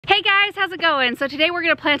Hey guys, how's it going? So today we're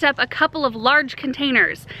going to plant up a couple of large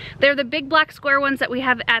containers. They're the big black square ones that we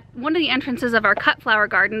have at one of the entrances of our cut flower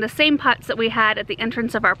garden, the same pots that we had at the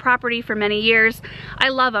entrance of our property for many years. I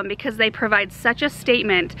love them because they provide such a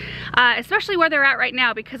statement, especially where they're at right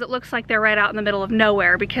now, because it looks like they're right out in the middle of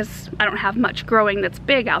nowhere because I don't have much growing that's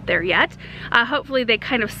big out there yet. Hopefully they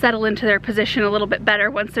kind of settle into their position a little bit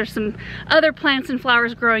better once there's some other plants and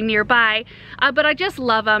flowers growing nearby. But I just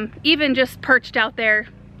love them, even just perched out there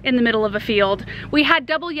in the middle of a field. We had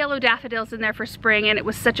double yellow daffodils in there for spring, and it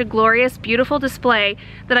was such a glorious, beautiful display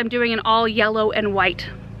that I'm doing an all yellow and white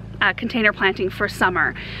container planting for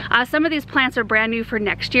summer. Some of these plants are brand new for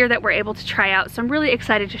next year that we're able to try out, so I'm really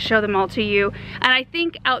excited to show them all to you. And I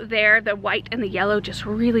think out there, the white and the yellow just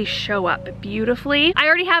really show up beautifully. I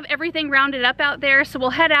already have everything rounded up out there, so we'll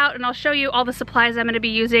head out and I'll show you all the supplies I'm gonna be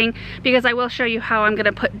using, because I will show you how I'm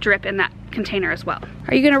gonna put drip in that container as well.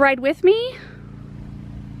 Are you gonna ride with me?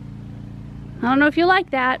 I don't know if you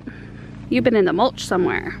like that. You've been in the mulch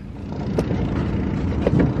somewhere.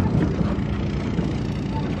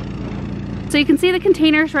 So you can see the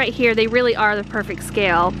containers right here. They really are the perfect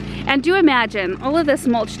scale. And do imagine all of this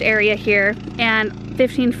mulched area here and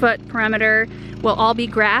 15-foot perimeter will all be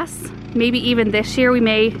grass. Maybe even this year we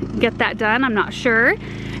may get that done, I'm not sure.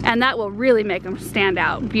 And that will really make them stand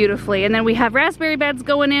out beautifully. And then we have raspberry beds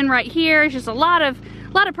going in right here. It's just a lot of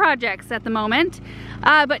projects at the moment.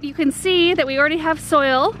 But you can see that we already have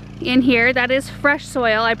soil in here. That is fresh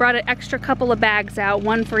soil. I brought an extra couple of bags out,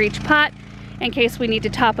 one for each pot in case we need to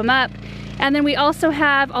top them up. And then we also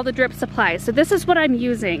have all the drip supplies. So this is what I'm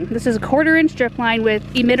using. This is a 1/4-inch drip line with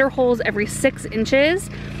emitter holes every 6 inches.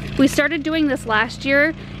 We started doing this last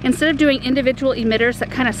year. Instead of doing individual emitters that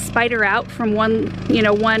kind of spider out from one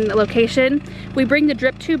location, we bring the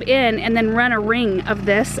drip tube in and then run a ring of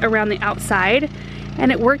this around the outside.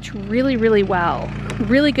 And it worked really, really well.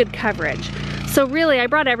 Really good coverage. So really, I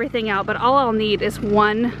brought everything out, but all I'll need is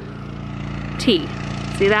one T.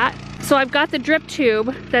 See that? So I've got the drip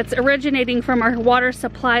tube that's originating from our water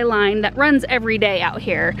supply line that runs every day out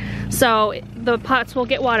here. So the pots will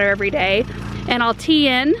get water every day. And I'll tee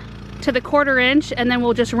in to the 1/4-inch, and then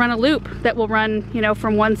we'll just run a loop that will run,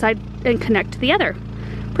 from one side and connect to the other.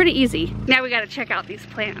 Pretty easy. Now we gotta check out these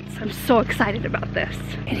plants. I'm so excited about this.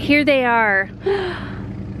 And here they are.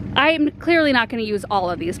 I'm clearly not gonna use all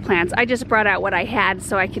of these plants. I just brought out what I had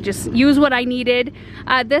so I could just use what I needed.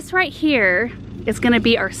 This right here is gonna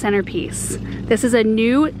be our centerpiece. This is a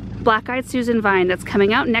new Black-Eyed Susan vine that's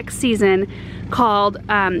coming out next season called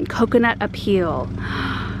Coconut Appeal.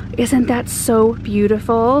 Isn't that so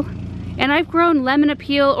beautiful? And I've grown lemon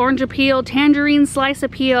appeal, orange appeal, tangerine slice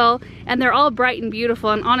appeal, and they're all bright and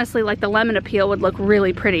beautiful. And honestly, like the lemon appeal would look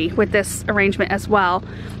really pretty with this arrangement as well.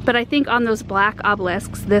 But I think on those black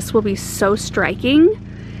obelisks, this will be so striking.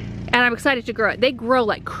 And I'm excited to grow it. They grow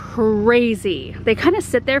like crazy. They kind of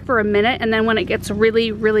sit there for a minute, and then when it gets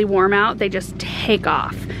really, really warm out, they just take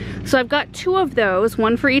off. So I've got 2 of those,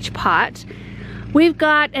 one for each pot. We've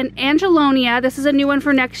got an Angelonia. This is a new one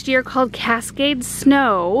for next year called Cascade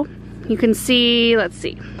Snow. You can see, let's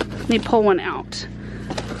see, let me pull one out.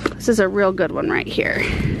 This is a real good one right here.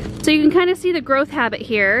 So you can kind of see the growth habit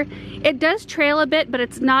here. It does trail a bit, but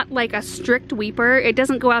it's not like a strict weeper. It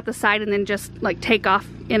doesn't go out the side and then just like take off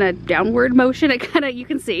in a downward motion. It kind of, you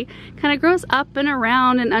can see, kind of grows up and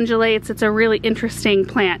around and undulates. It's a really interesting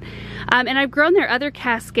plant. And I've grown their other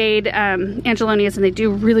Cascade Angelonias, and they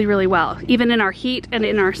do really, really well, even in our heat and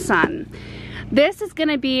in our sun. This is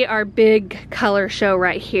gonna be our big color show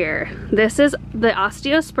right here. This is the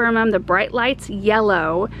Osteospermum, the Bright Lights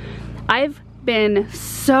Yellow. I've been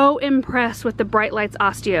so impressed with the Bright Lights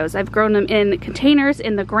Osteos. I've grown them in containers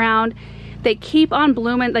in the ground. They keep on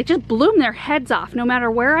blooming. They just bloom their heads off no matter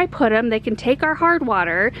where I put them. They can take our hard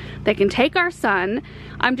water. They can take our sun.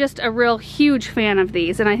 I'm just a real huge fan of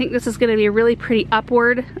these, and I think this is going to be a really pretty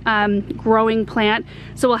upward growing plant.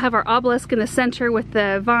 So we'll have our obelisk in the center with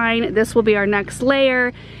the vine. This will be our next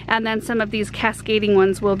layer, and then some of these cascading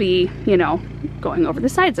ones will be, going over the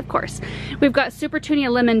sides, of course. We've got Supertunia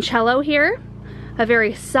limoncello here, a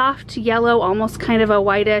very soft yellow, almost kind of a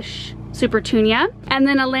whitish Supertunia, and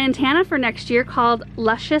then a lantana for next year called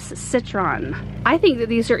Luscious Citron. I think that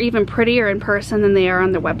these are even prettier in person than they are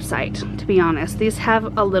on the website, to be honest. These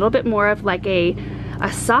have a little bit more of like a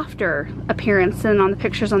softer appearance than on the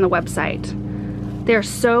pictures on the website. They're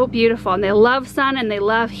so beautiful, and they love sun and they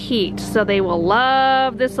love heat, so they will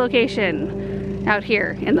love this location. out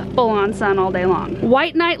here in the full-on sun all day long.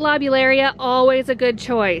 White Knight Lobularia, always a good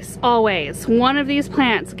choice, always. One of these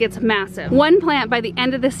plants gets massive. One plant by the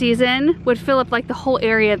end of the season would fill up like the whole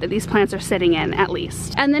area that these plants are sitting in, at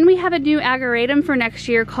least. And then we have a new ageratum for next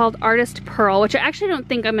year called Artist Pearl, which I actually don't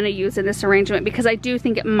think I'm gonna use in this arrangement because I do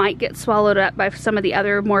think it might get swallowed up by some of the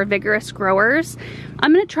other more vigorous growers.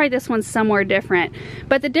 I'm gonna try this one somewhere different.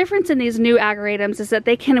 But the difference in these new ageratums is that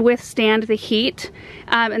they can withstand the heat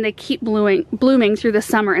and they keep blooming through the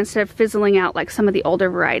summer instead of fizzling out like some of the older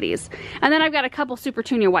varieties. And then I've got a couple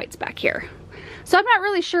Supertunia whites back here. So I'm not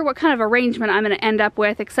really sure what kind of arrangement I'm gonna end up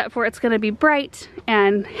with, except for it's gonna be bright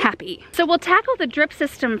and happy. So we'll tackle the drip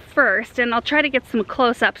system first, and I'll try to get some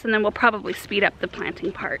close-ups, and then we'll probably speed up the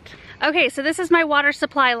planting part. Okay, so this is my water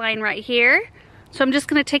supply line right here. So I'm just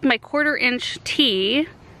gonna take my 1/4 inch T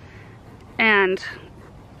and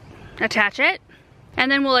attach it. And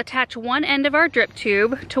then we'll attach one end of our drip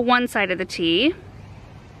tube to one side of the T.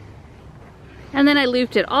 And then I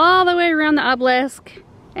looped it all the way around the obelisk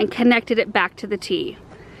and connected it back to the T.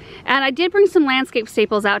 And I did bring some landscape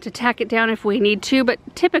staples out to tack it down if we need to, but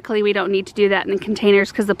typically we don't need to do that in the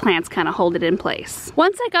containers because the plants kind of hold it in place.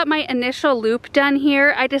 Once I got my initial loop done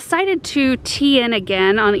here, I decided to tee in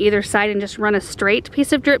again on either side and just run a straight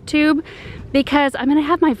piece of drip tube because I'm gonna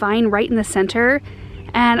have my vine right in the center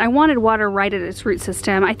and I wanted water right at its root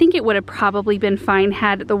system. I think it would have probably been fine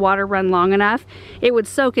had the water run long enough. It would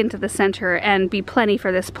soak into the center and be plenty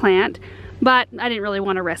for this plant, but I didn't really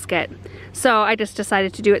want to risk it. So I just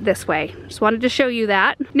decided to do it this way. Just wanted to show you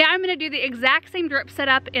that. Now I'm gonna do the exact same drip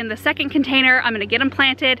setup in the second container. I'm gonna get them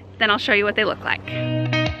planted, then I'll show you what they look like.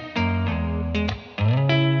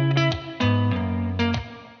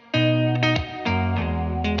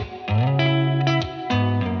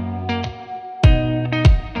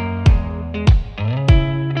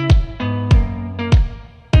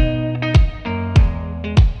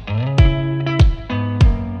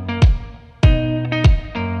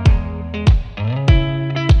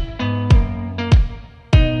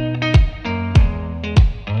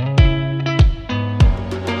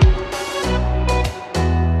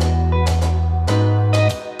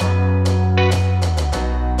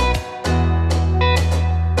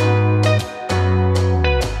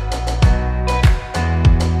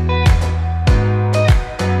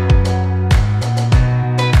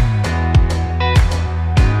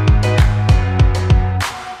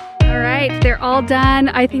 All done.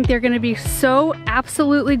 I think they're gonna be so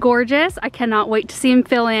absolutely gorgeous. I cannot wait to see them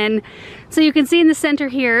fill in. So you can see in the center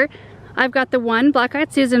here, I've got the one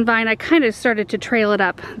Black-Eyed Susan vine. I kind of started to trail it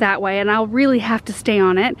up that way, and I'll really have to stay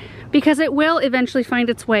on it because it will eventually find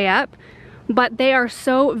its way up. But they are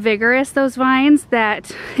so vigorous, those vines,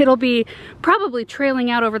 that it'll be probably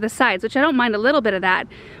trailing out over the sides, which I don't mind a little bit of that,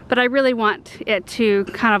 but I really want it to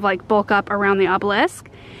kind of like bulk up around the obelisk.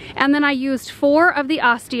 And then I used 4 of the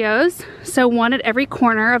osteos, so 1 at every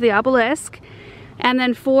corner of the obelisk, and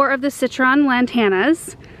then 4 of the citron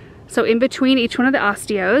lantanas, so in between each one of the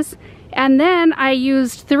osteos. And then I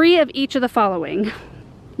used 3 of each of the following: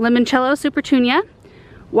 Limoncello Supertunia,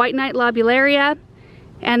 White Knight Lobularia,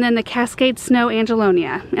 and then the Cascade Snow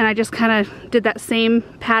Angelonia. And I just kind of did that same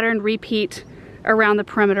pattern repeat around the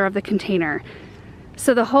perimeter of the container.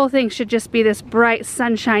 So the whole thing should just be this bright,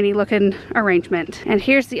 sunshiny looking arrangement. And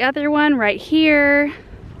here's the other one right here.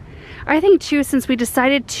 I think too, since we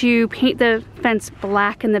decided to paint the fence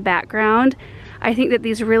black in the background, I think that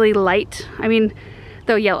these really light, I mean,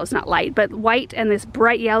 though yellow's not light, but white and this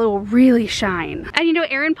bright yellow will really shine. And you know,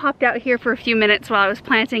 Aaron popped out here for a few minutes while I was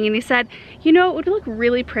planting and he said, you know, it would look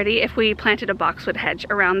really pretty if we planted a boxwood hedge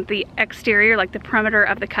around the exterior, like the perimeter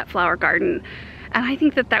of the cut flower garden. And I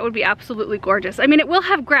think that that would be absolutely gorgeous. I mean, it will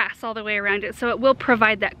have grass all the way around it, so it will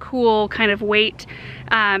provide that cool kind of weight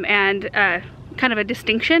and kind of a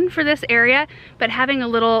distinction for this area, but having a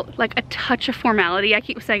little, like a touch of formality. I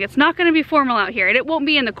keep saying it's not gonna be formal out here, and it won't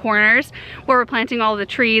be in the corners where we're planting all the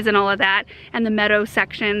trees and all of that, and the meadow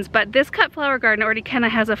sections, but this cut flower garden already kind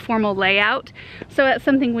of has a formal layout, so that's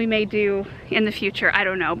something we may do in the future, I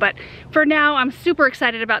don't know. But for now, I'm super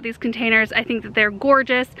excited about these containers. I think that they're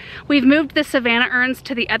gorgeous. We've moved the Savannah urns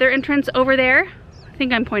to the other entrance over there. I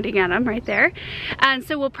think I'm pointing at them right there. And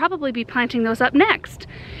so we'll probably be planting those up next.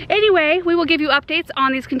 Anyway, we will give you updates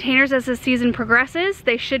on these containers as the season progresses.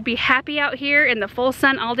 They should be happy out here in the full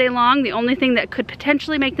sun all day long. The only thing that could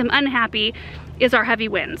potentially make them unhappy is our heavy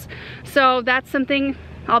winds. So that's something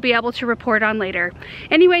I'll be able to report on later.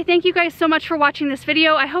 Anyway, thank you guys so much for watching this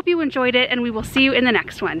video. I hope you enjoyed it, and we will see you in the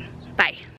next one.